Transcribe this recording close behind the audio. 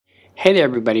Hey there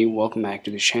everybody, welcome back to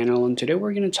the channel, and today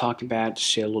we're going to talk about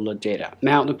cellular data.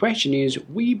 Now the question is,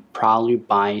 we probably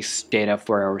buy data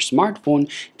for our smartphone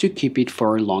to keep it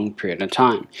for a long period of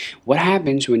time. What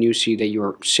happens when you see that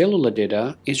your cellular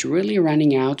data is really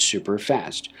running out super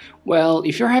fast? Well,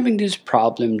 if you're having this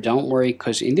problem, don't worry,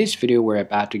 because in this video we're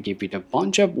about to give you a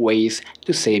bunch of ways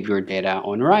to save your data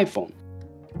on your iPhone.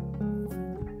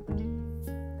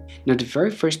 Now the very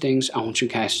first things I want you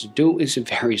guys to do is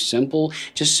very simple.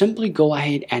 Just simply go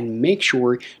ahead and make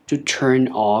sure to turn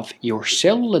off your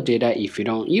cellular data if you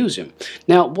don't use them.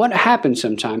 Now what happens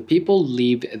sometimes, people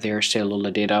leave their cellular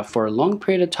data for a long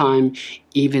period of time,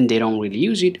 even they don't really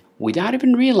use it, without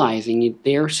even realizing it,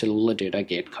 their cellular data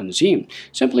get consumed.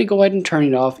 Simply go ahead and turn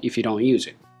it off if you don't use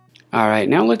it. Alright,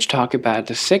 now let's talk about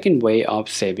the second way of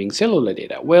saving cellular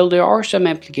data. Well, there are some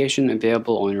applications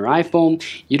available on your iPhone.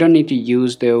 You don't need to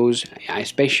use those,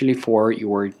 especially for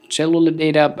your cellular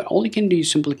data, but all you can do is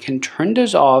simply can turn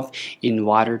those off in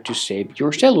order to save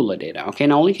your cellular data. Okay,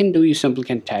 now all you can do is simply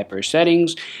can type your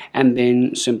settings and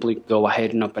then simply go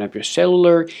ahead and open up your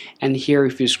cellular, and here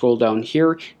if you scroll down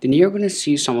here, then you're going to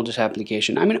see some of this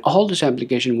application. I mean, all this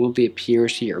application will be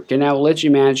appears here. Okay, now let's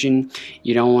imagine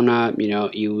you don't want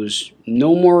to use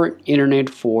no more internet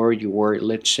for your,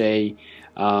 let's say,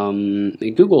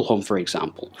 Google Home, for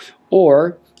example,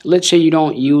 or let's say you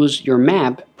don't use your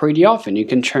map pretty often. You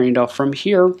can turn it off from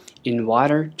here in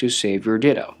order to save your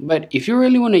data. But if you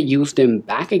really want to use them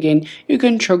back again, you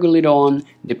can toggle it on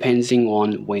depending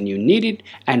on when you need it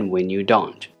and when you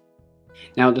don't.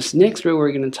 Now this next way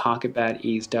we're going to talk about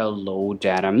is the low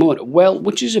data mode, well,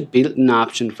 which is a built-in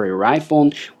option for your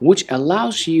iPhone, which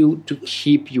allows you to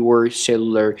keep your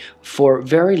cellular for a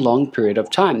very long period of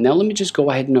time. Now let me just go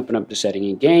ahead and open up the setting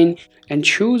again and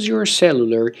choose your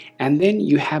cellular, and then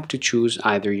you have to choose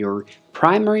either your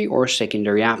primary or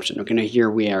secondary option. Okay, now here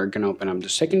we are going to open up the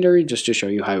secondary just to show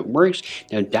you how it works.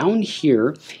 Now down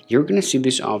here you're going to see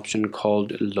this option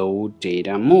called low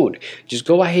data mode. Just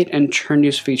go ahead and turn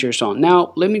these features on.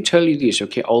 Now let me tell you this,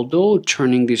 okay, although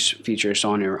turning these features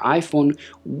on your iPhone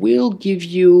will give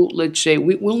you, let's say,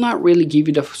 we will not really give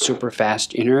you the super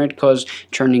fast internet, because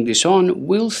turning this on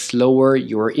will slower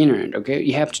your internet. Okay,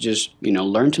 you have to just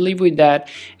learn to live with that,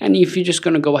 and if you're just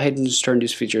going to go ahead and just turn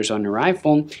these features on your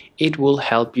iPhone, it will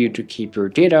help you to keep your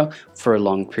data for a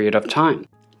long period of time.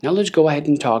 Now let's go ahead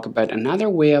and talk about another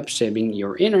way of saving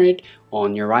your internet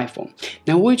on your iPhone.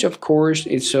 Now, which of course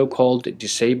is so-called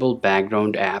disable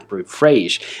background app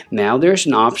refresh. Now there's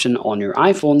an option on your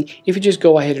iPhone. If you just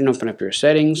go ahead and open up your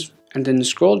settings and then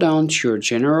scroll down to your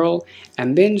general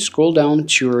and then scroll down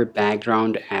to your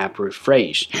background app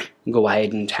refresh, go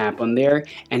ahead and tap on there,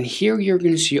 and here you're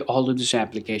going to see all of this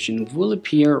application will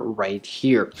appear right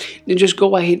here. Then just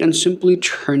go ahead and simply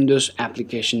turn this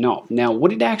application off. Now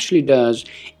what it actually does,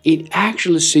 it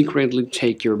actually secretly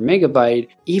take your megabyte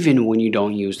even when you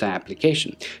don't use the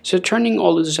application. So turning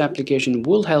all of this application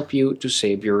will help you to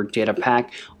save your data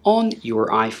pack on your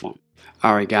iPhone.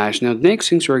 Alright guys, now the next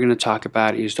things we're going to talk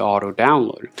about is the auto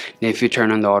download. Now if you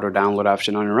turn on the auto download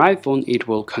option on your iPhone, it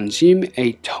will consume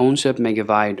a tons of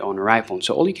megabyte on your iPhone.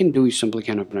 So all you can do is simply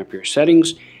can open up your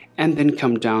settings and then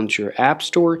come down to your app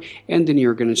store, and then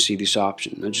you're going to see this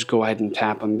option. Now just go ahead and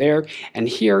tap on there, and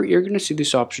here you're going to see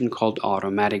this option called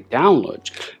automatic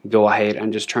downloads. Go ahead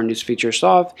and just turn these features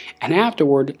off, and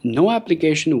afterward no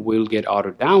application will get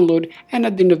auto download, and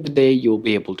at the end of the day you'll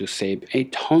be able to save a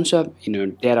tons of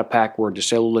data pack or the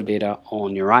cellular data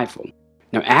on your iPhone.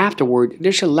 Now afterward,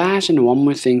 there's a last and one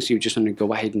more thing you just want to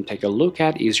go ahead and take a look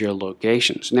at is your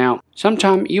locations. Now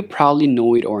sometimes you probably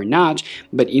know it or not,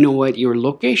 but you know what, your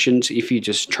locations, if you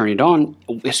just turn it on,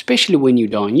 especially when you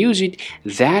don't use it,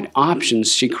 that option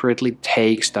secretly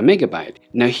takes the megabyte.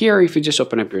 Now here if you just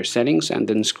open up your settings and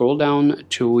then scroll down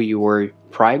to your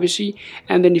privacy,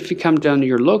 and then if you come down to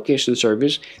your location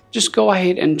service, just go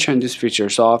ahead and turn these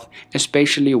features off,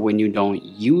 especially when you don't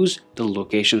use the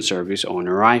location service on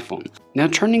your iPhone. Now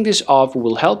turning this off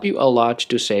will help you a lot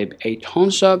to save a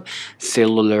tons of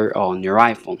cellular on your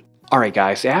iPhone. Alright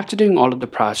guys, after doing all of the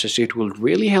process, it will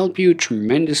really help you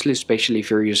tremendously, especially if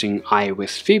you're using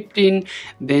iOS 15,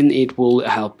 then it will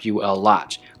help you a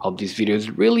lot. Hope this video is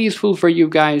really useful for you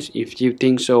guys. If you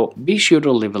think so, be sure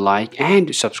to leave a like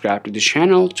and subscribe to the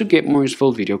channel to get more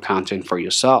useful video content for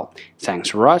yourself. Thanks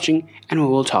for watching, and we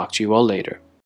will talk to you all later.